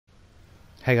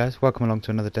Hey guys, welcome along to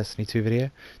another Destiny 2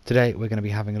 video. Today we're going to be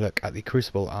having a look at the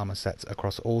Crucible Armour sets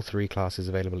across all three classes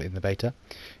available in the beta.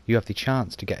 You have the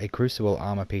chance to get a Crucible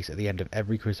Armour piece at the end of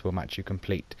every Crucible match you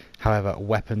complete. However,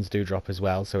 weapons do drop as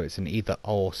well, so it's an either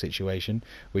or situation,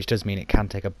 which does mean it can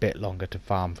take a bit longer to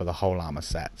farm for the whole armour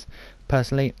set.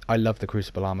 Personally, I love the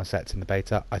Crucible Armour sets in the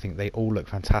beta. I think they all look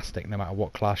fantastic no matter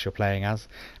what class you're playing as.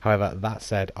 However, that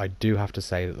said, I do have to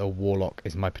say that the Warlock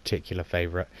is my particular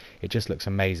favourite. It just looks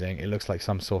amazing. It looks like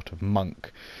some sort of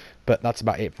monk. But that's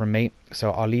about it from me,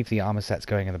 so I'll leave the armour sets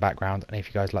going in the background, and if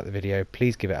you guys like the video,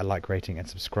 please give it a like, rating and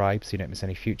subscribe so you don't miss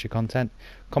any future content.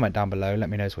 Comment down below, let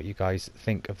me know what you guys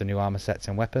think of the new armour sets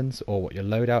and weapons, or what your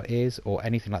loadout is, or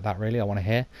anything like that really. I want to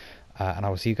hear, and I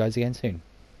will see you guys again soon.